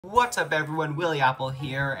What's up everyone, Willie Apple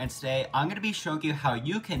here, and today I'm going to be showing you how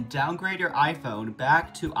you can downgrade your iPhone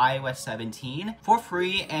back to iOS 17 for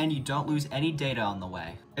free and you don't lose any data on the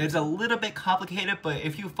way. It's a little bit complicated, but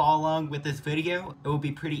if you follow along with this video, it will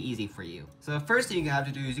be pretty easy for you. So the first thing you have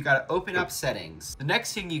to do is you got to open up settings. The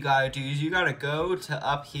next thing you got to do is you got to go to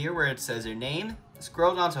up here where it says your name,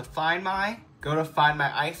 scroll down to Find My, go to Find My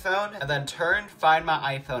iPhone, and then turn Find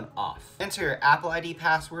My iPhone off. Enter your Apple ID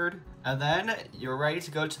password, and then you're ready to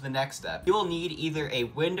go to the next step. You will need either a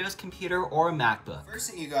Windows computer or a MacBook. First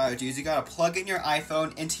thing you gotta do is you gotta plug in your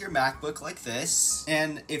iPhone into your MacBook like this.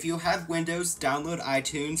 And if you have Windows, download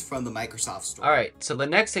iTunes from the Microsoft Store. Alright, so the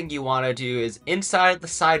next thing you wanna do is inside the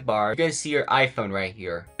sidebar, you're gonna see your iPhone right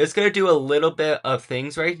here. It's gonna do a little bit of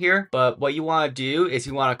things right here, but what you wanna do is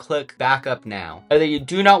you wanna click Backup Now. And then you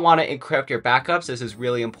do not wanna encrypt your backups. This is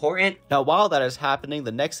really important. Now, while that is happening,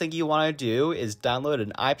 the next thing you wanna do is download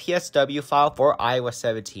an IPSW file for iOS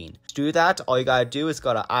 17. To do that, all you gotta do is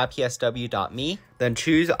go to ipsw.me, then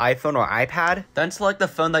choose iPhone or iPad, then select the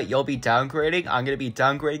phone that you'll be downgrading. I'm gonna be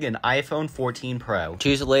downgrading an iPhone 14 Pro.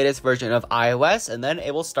 Choose the latest version of iOS, and then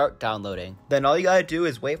it will start downloading. Then all you gotta do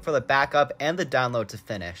is wait for the backup and the download to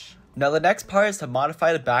finish. Now the next part is to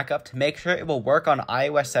modify the backup to make sure it will work on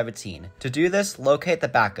iOS 17. To do this, locate the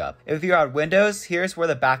backup. If you're on Windows, here's where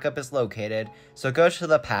the backup is located, so go to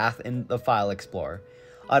the path in the File Explorer.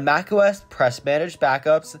 On macOS, press Manage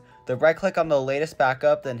Backups, then right-click on the latest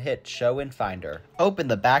backup, then hit Show in Finder. Open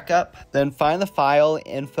the backup, then find the file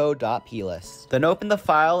info.plist. Then open the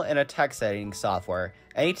file in a text editing software.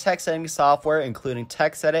 Any text editing software, including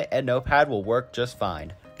TextEdit and Notepad, will work just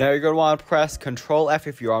fine. Now you're going to want to press Ctrl F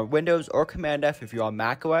if you're on Windows or Command F if you're on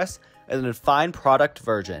macOS, and then find product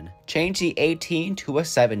version. Change the 18 to a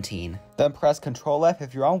 17. Then press Ctrl F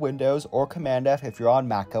if you're on Windows or Command F if you're on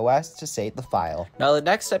macOS to save the file. Now the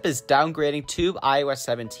next step is downgrading to iOS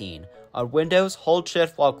 17. On Windows, hold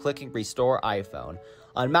Shift while clicking Restore iPhone.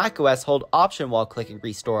 On macOS, hold Option while clicking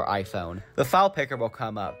Restore iPhone. The file picker will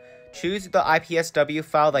come up. Choose the IPSW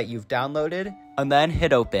file that you've downloaded, and then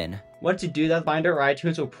hit Open. Once you do that, Finder or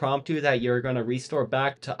iTunes will prompt you that you're going to restore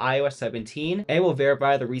back to iOS 17, and will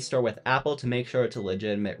verify the restore with Apple to make sure it's a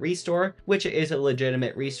legitimate restore, which it is a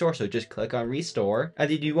legitimate restore, so just click on Restore, and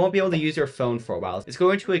then you won't be able to use your phone for a while. It's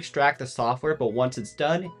going to extract the software, but once it's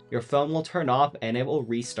done, your phone will turn off and it will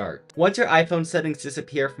restart. Once your iPhone settings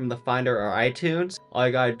disappear from the Finder or iTunes, all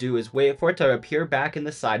you gotta do is wait for it to appear back in the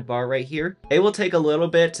sidebar right here. It will take a little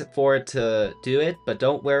bit for it to do it, but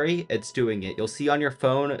don't worry, it's doing it. You'll see on your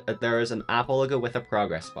phone that there is an Apple logo with a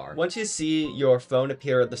progress bar. Once you see your phone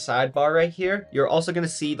appear at the sidebar right here, you're also going to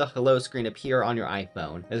see the hello screen appear on your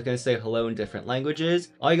iPhone. It's going to say hello in different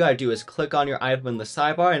languages. All you gotta do is click on your iPhone in the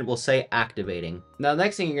sidebar and it will say activating. Now the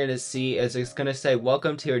next thing you're going to see is it's going to say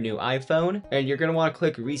welcome to your new iPhone, and you're going to want to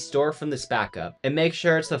click restore from this backup and make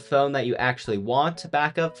sure it's the phone that you actually want to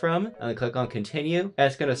back up from, and then click on continue, and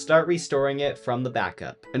it's going to start restoring it from the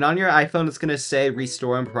backup. And on your iPhone it's going to say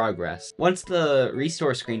restore in progress. Once the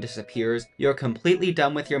restore screen disappears, you're completely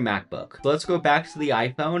done with your MacBook. So let's go back to the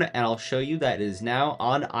iPhone and I'll show you that it is now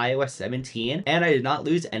on iOS 17 and I did not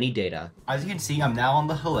lose any data. As you can see, I'm now on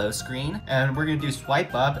the hello screen, and we're going to do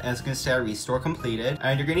swipe up and it's going to say restore completed,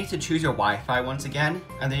 and you're going to need to choose your Wi-Fi once again,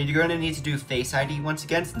 and then you're going to need to do Face ID once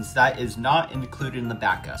again since that is not included in the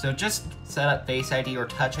backup. So just set up Face ID or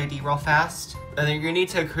Touch ID real fast. And then you're going to need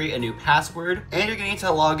to create a new password, and you're going to need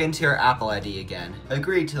to log into your Apple ID again.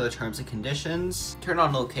 Agree to the terms and conditions, turn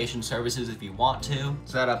on location services if you want to,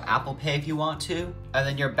 set up Apple Pay if you want to, and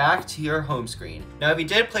then you're back to your home screen. Now if you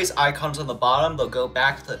did place icons on the bottom, they'll go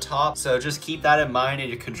back to the top, so just keep that in mind, and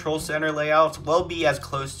your control center layout will be as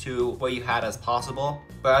close to what you had as possible.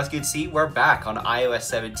 But as you can see, we're back on iOS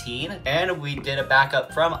 17, and we did a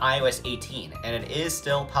backup from iOS 18, and it is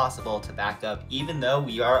still possible to back up even though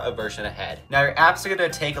we are a version ahead. Now your apps are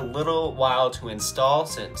going to take a little while to install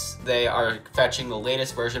since they are fetching the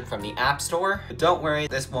latest version from the App Store, but don't worry,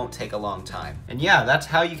 this won't take a long time. And yeah, that's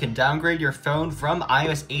how you can downgrade your phone from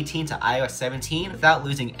iOS 18 to iOS 17 without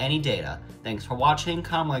losing any data. Thanks for watching,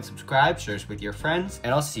 comment, like, subscribe, share this with your friends,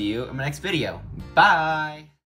 and I'll see you in my next video. Bye!